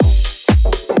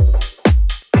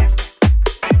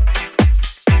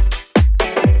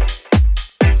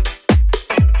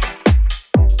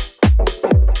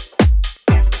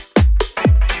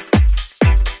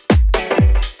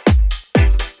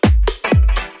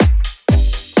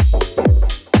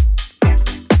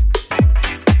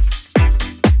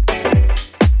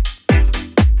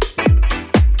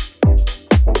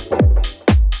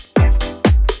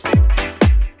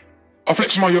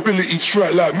Flex my ability,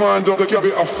 strike like mind of the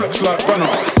gabbit, I flex like banner.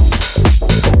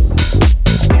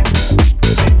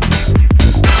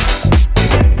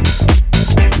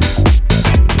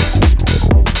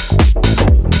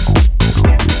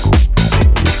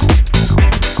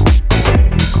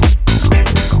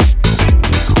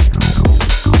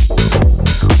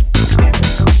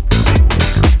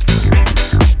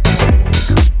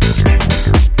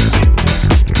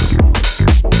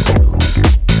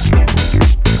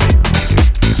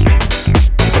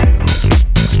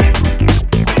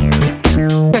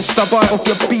 Bite off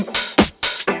your beat.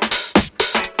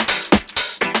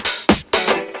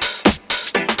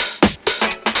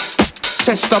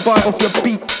 Test the bite off your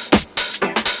beat.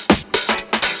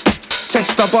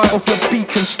 Test the bite off your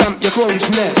beak and stamp your crow's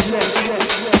nest.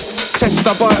 Test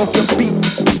the bite off your beat.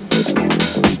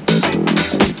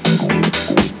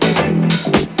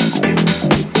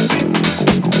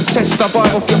 Test the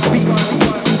bite off your beat.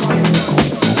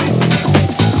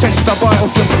 Test the bite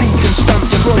off your beak and stamp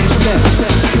your crow's nest.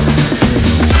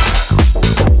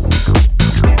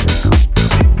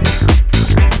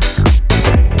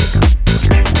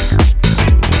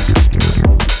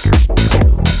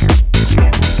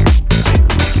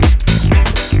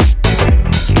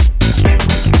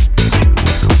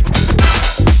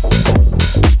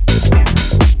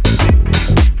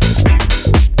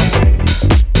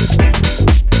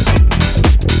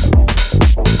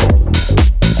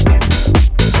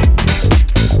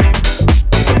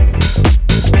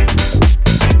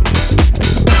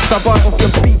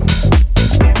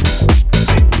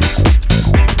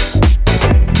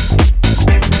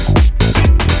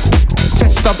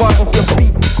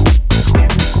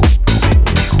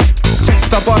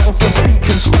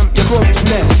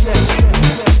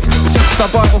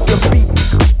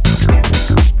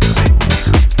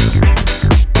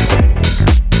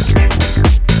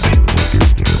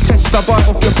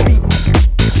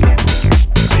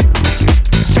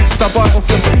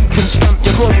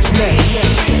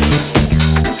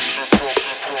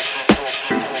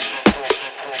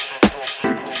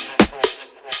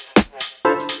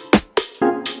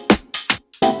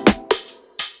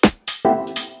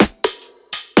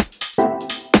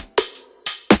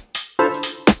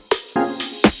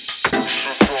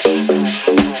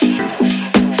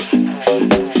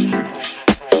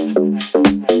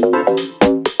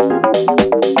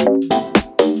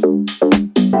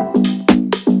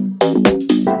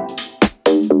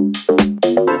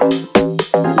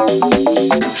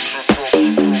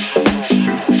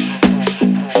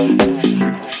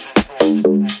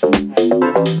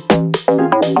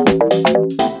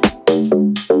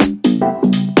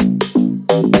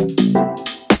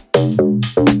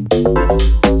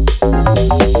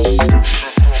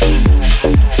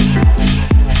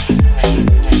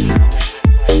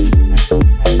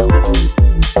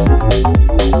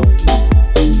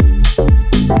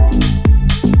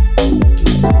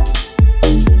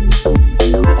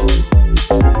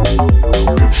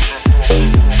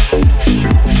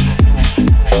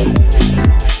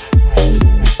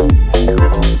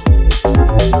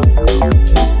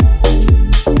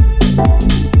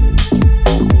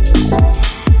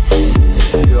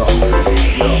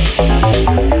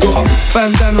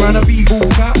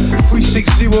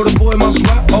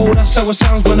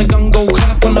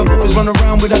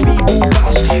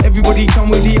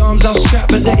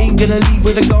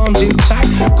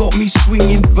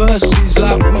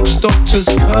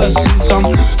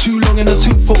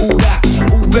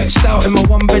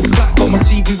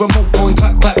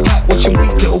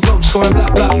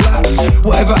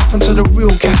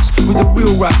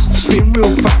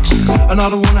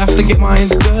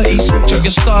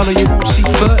 Starter, you won't see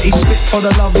 30. Spit for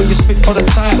the love when you spit for the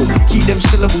title. Keep them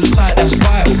syllables tight, that's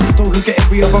vital. Don't look at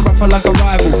every other rapper like a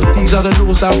rival. These are the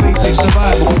laws, down basic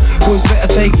survival. Boys better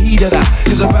take heed of that,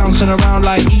 cause they're bouncing around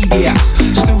like idiots.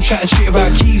 Still chatting shit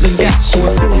about keys and gats, so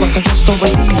it feels like I just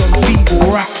overheat on feeble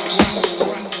raps.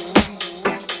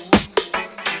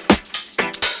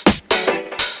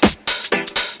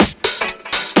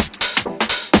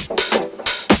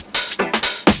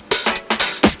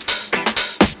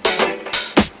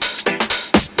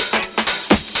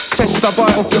 Test the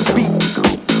bite off your beat.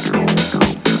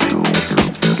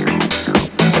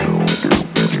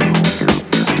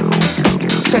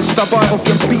 Test the bite off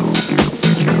your beat.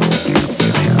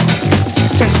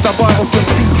 Test the bite off your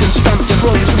beat and stamp your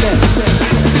crow's nest.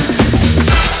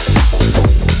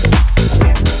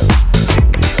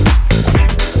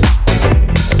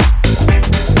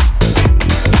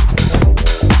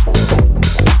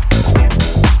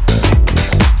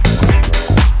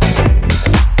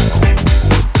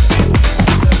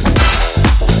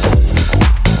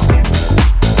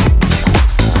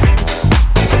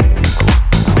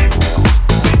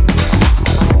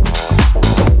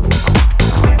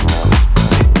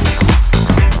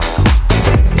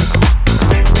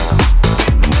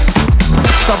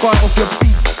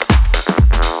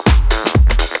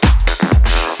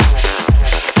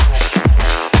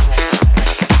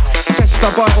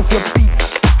 a bite off your beak.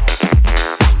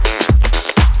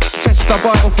 Test a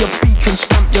bite off your beak and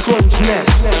stamp your crow's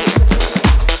nest.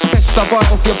 Test a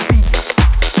bite off your beak.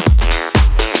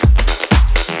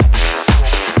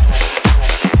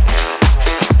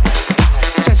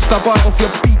 Test a bite off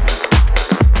your beak.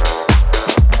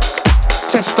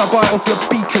 Test a bite off your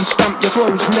beak and stamp your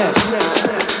crow's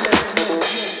nest.